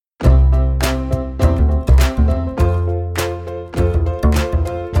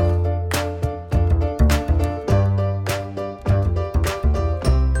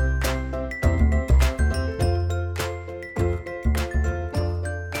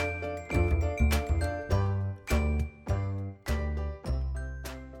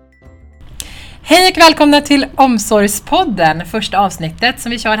Hej och välkomna till Omsorgspodden, första avsnittet som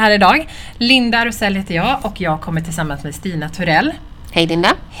vi kör här idag. Linda Rosell heter jag och jag kommer tillsammans med Stina Turell. Hej Linda.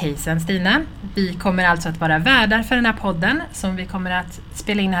 Hejsan Stina. Vi kommer alltså att vara värdar för den här podden som vi kommer att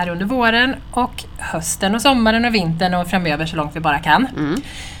spela in här under våren och hösten och sommaren och vintern och framöver så långt vi bara kan.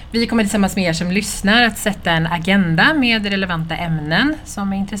 Vi kommer tillsammans med er som lyssnar att sätta en agenda med relevanta ämnen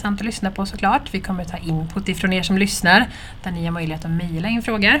som är intressant att lyssna på såklart. Vi kommer ta input ifrån er som lyssnar där ni har möjlighet att mejla in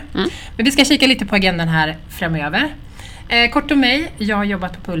frågor. Men vi ska kika lite på agendan här framöver. Kort om mig, jag har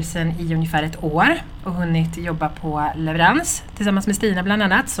jobbat på Pulsen i ungefär ett år och hunnit jobba på leverans tillsammans med Stina bland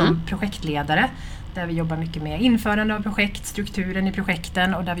annat som projektledare. Där vi jobbar mycket med införande av projekt, strukturen i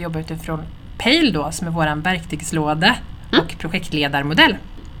projekten och där vi jobbar utifrån Pale då som är våran verktygslåda och projektledarmodell.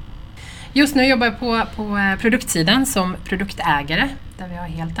 Just nu jobbar jag på produktsidan som produktägare där vi har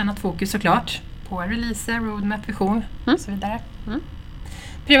helt annat fokus såklart på releaser, roadmap, vision och så vidare.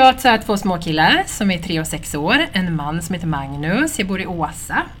 Privat så har jag 2 små killar som är 3 och 6 år. En man som heter Magnus. Jag bor i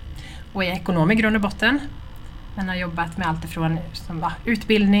Åsa och är ekonom i grund och botten. Men har jobbat med allt ifrån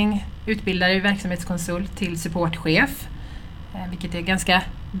utbildning, utbildare, verksamhetskonsult till supportchef. Vilket är ganska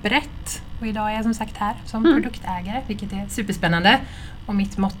brett. Och idag är jag som sagt här som produktägare vilket är superspännande. Och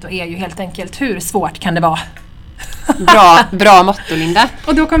mitt motto är ju helt enkelt hur svårt kan det vara? Bra motto Linda.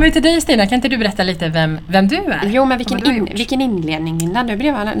 Och då kommer vi till dig Stina, kan inte du berätta lite vem du är? Jo men vilken inledning Linda, nu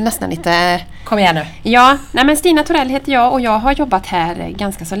blev jag nästan lite... Kom igen nu. Ja, men Stina Turell heter jag och jag har jobbat här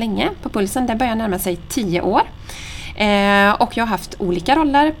ganska så länge på Pulsen, det börjar närma sig 10 år. Och jag har haft olika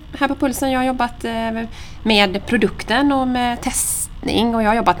roller här på Pulsen, jag har jobbat med produkten och med testning och jag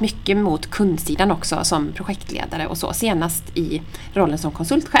har jobbat mycket mot kundsidan också som projektledare och så, senast i rollen som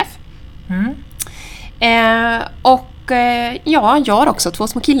konsultchef. Jag har också 2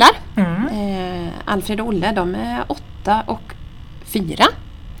 små killar. Alfred och Olle, de är 8 och 4.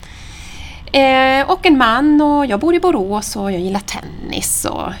 Och en man och jag bor i Borås och jag gillar tennis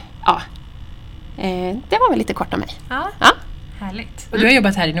och ja. Det var väl lite kort om mig. Ja. Härligt. Och du har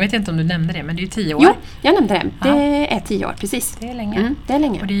jobbat här, nu vet jag inte om du nämnde det, men det är ju 10 år. Jo, jag nämnde det. Det är 10 år, precis. Det är länge. Det är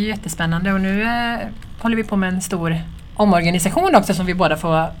länge. Och det är ju jättespännande och nu håller vi på med en stor omorganisation också som vi båda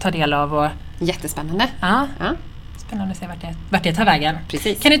får ta del av. Och... Jättespännande. Ja. Spännande att se vart det tar vägen.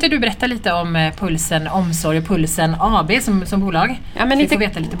 Precis. Kan inte du berätta lite om Pulsen Omsorg och Pulsen AB som bolag? Ja, men vi får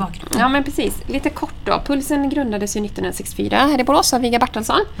veta lite bakgrund. Ja men precis, lite kort då. Pulsen grundades ju 1964 här i Borås av Vigga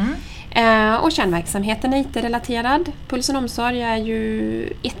Bartelsson. Och kärnverksamheten är IT-relaterad. Pulsen Omsorg är ju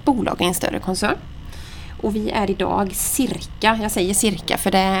ett bolag i en större koncern. Och vi är idag jag säger cirka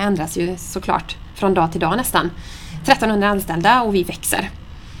för det ändras ju såklart från dag till dag nästan. 1300 anställda och vi växer.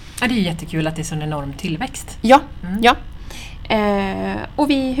 Ja, det är jättekul att det är sån enorm tillväxt. Ja. Och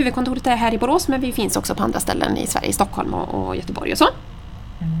huvudkontoret är här i Borås men vi finns också på andra ställen i Sverige, i Stockholm och Göteborg och så.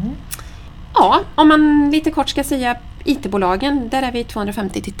 Ja, om man lite kort ska säga IT-bolagen, där är vi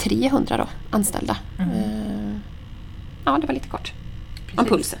 250-300 då, anställda. Ja, det var lite kort. Precis. Om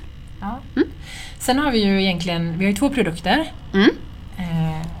Pulsen. Ja. Sen har vi ju egentligen, vi har ju 2 produkter.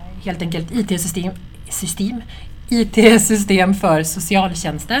 Helt enkelt IT-system för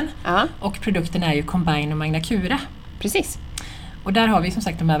socialtjänsten. Och produkten är ju Combine och Magna Cura. Precis. Och där har vi som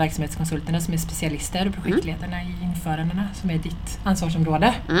sagt de här verksamhetskonsulterna som är specialister och projektledarna i införandena som är ditt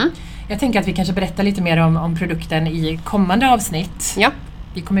ansvarsområde. Jag tänker att vi kanske berättar lite mer om produkten i kommande avsnitt. Ja.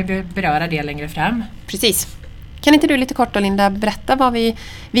 Vi kommer beröra det längre fram. Precis. Kan inte du lite kort då Linda berätta vad vi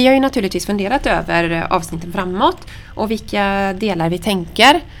har ju naturligtvis funderat över avsnitten framåt och vilka delar vi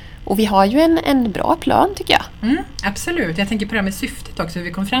tänker. Och vi har ju en bra plan tycker jag. Absolut, jag tänker på det här med syftet också.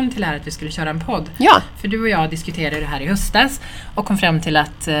 Vi kom fram till här att vi skulle köra en podd. Ja. För du och jag diskuterade det här i höstas och kom fram till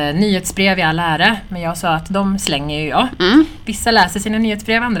att nyhetsbrev är all ära. Men jag sa att de slänger ju jag. Vissa läser sina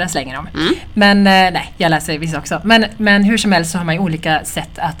nyhetsbrev, andra slänger dem. Men nej, jag läser vissa också. Men hur som helst så har man ju olika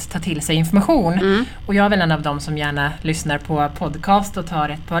sätt att ta till sig information. Och jag är väl en av dem som gärna lyssnar på podcast och tar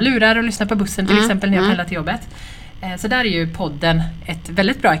ett par lurar och lyssnar på bussen till exempel när jag pendlar till jobbet. Så där är ju podden ett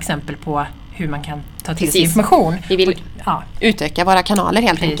väldigt bra exempel på hur man kan ta till sig information. Vi vill utöka våra kanaler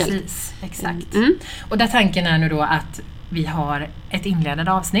helt enkelt. Precis, exakt. Och där tanken är nu då att vi har ett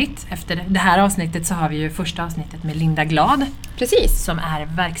inledande avsnitt. Efter det här avsnittet så har vi ju första avsnittet med Linda Glad. Precis. Som är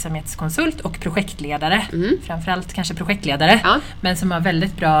verksamhetskonsult och projektledare. Framförallt kanske projektledare. Men som har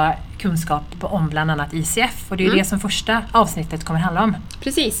väldigt bra kunskap om bland annat ICF. Och det är ju det som första avsnittet kommer handla om.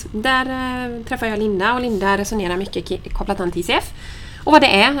 Precis. Där träffar jag Linda och Linda resonerar mycket kopplat an till ICF. Och vad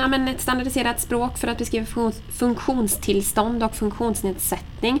det är, ja, men ett standardiserat språk för att beskriva funktionstillstånd och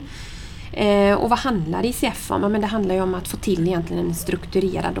funktionsnedsättning. Och vad handlar ICF om? Ja, men det handlar ju om att få till egentligen en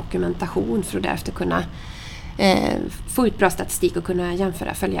strukturerad dokumentation för att därefter kunna få ut bra statistik och kunna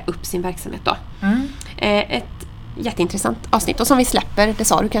jämföra, följa upp sin verksamhet då. Ett jätteintressant avsnitt och som vi släpper, det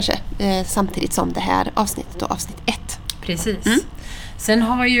sa du kanske, samtidigt som det här avsnittet och avsnitt 1. Precis. Sen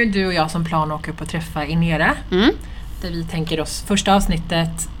har ju du och jag som plan att åka upp och träffa Inera. Där vi tänker oss första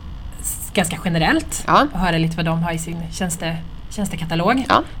avsnittet ganska generellt. Och höra lite vad de har i sin tjänstekatalog.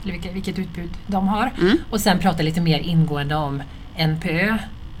 Eller vilket utbud de har. Och sen prata lite mer ingående om NPÖ,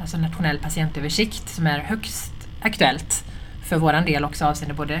 alltså nationell patientöversikt, som är högst aktuellt för våran del också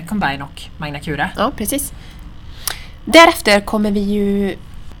avseende både Combine och Magna Cura. Ja, precis. Därefter kommer vi ju,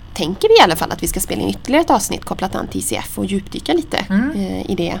 tänker vi i alla fall, att vi ska spela in ytterligare ett avsnitt kopplat an till ICF och djupdyka lite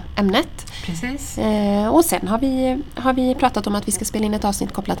i det ämnet. Precis. Och sen har vi pratat om att vi ska spela in ett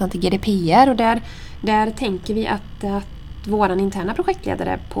avsnitt kopplat an till GDPR och där tänker vi att våran interna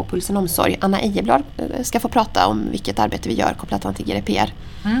projektledare på Pulsen Omsorg, Anna Ejeblad, ska få prata om vilket arbete vi gör kopplat an till GDPR.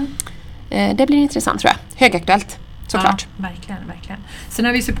 Det blir intressant, tror jag. Högaktuellt, såklart. Ja, verkligen. Sen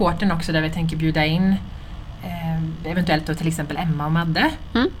har vi supporten också där vi tänker bjuda in eventuellt då till exempel Emma och Madde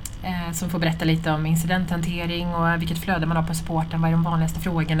som får berätta lite om incidenthantering och vilket flöde man har på supporten, vad är de vanligaste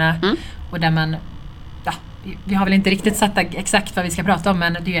frågorna och där man, vi har väl inte riktigt satt exakt vad vi ska prata om,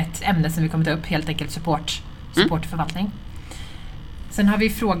 men det är ju ett ämne som vi kommer ta upp, helt enkelt support och förvaltning. Sen har vi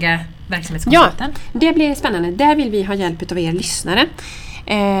fråga verksamhetskonsulten. Ja, det blir spännande. Där vill vi ha hjälp av er lyssnare.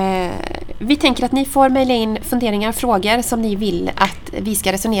 Vi tänker att ni får mejla in funderingar och frågor som ni vill att vi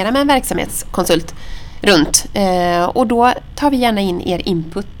ska resonera med en verksamhetskonsult runt. Och då tar vi gärna in er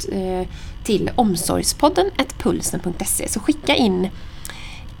input till omsorgspodden@pulsen.se. Så skicka in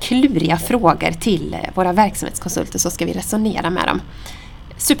kluriga frågor till våra verksamhetskonsulter så ska vi resonera med dem.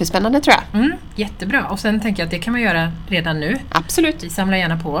 Superspännande, tror jag. Jättebra. Och sen tänker jag att det kan man göra redan nu. Absolut. Vi samlar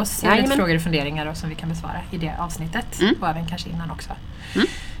gärna på oss lite frågor och funderingar då, som vi kan besvara i det avsnittet. Och även kanske innan också.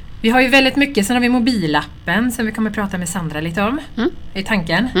 Vi har ju väldigt mycket. Sen har vi mobilappen som vi kommer prata med Sandra lite om. I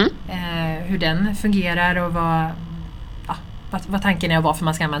tanken. Hur den fungerar och vad tanken är och varför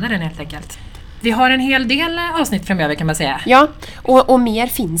man ska använda den helt enkelt. Vi har en hel del avsnitt framöver, kan man säga. Ja, och mer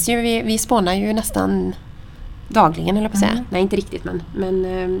finns ju. Vi spånar ju nästan dagligen, eller på att säga. Nej, inte riktigt, men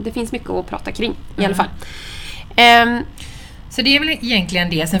det finns mycket att prata kring i alla fall. Så det är väl egentligen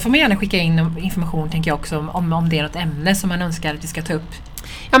det. Sen får man gärna skicka in information, tänker jag också, om det är något ämne som man önskar att vi ska ta upp.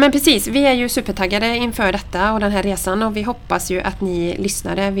 Ja, men precis. Vi är ju supertaggade inför detta och den här resan, och vi hoppas ju att ni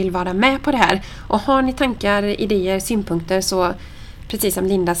lyssnare vill vara med på det här. Och har ni tankar, idéer, synpunkter, så precis som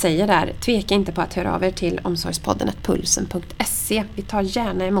Linda säger där, tveka inte på att höra av er till omsorgspodden@pulsen.se. Vi tar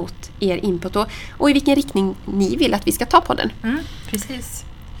gärna emot er input och i vilken riktning ni vill att vi ska ta podden. Precis.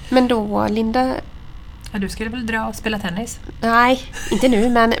 Men då, Linda... Ja, du skulle väl dra och spela tennis? Nej, inte nu,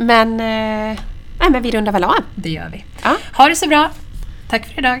 men vi rundar väl av. Det gör vi. Ja. Ha det så bra. Tack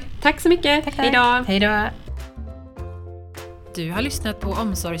för idag. Tack så mycket. Tack. Hej då. Hej då. Du har lyssnat på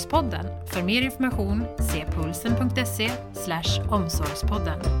Omsorgspodden. För mer information se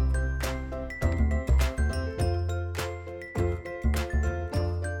pulsen.se/omsorgspodden.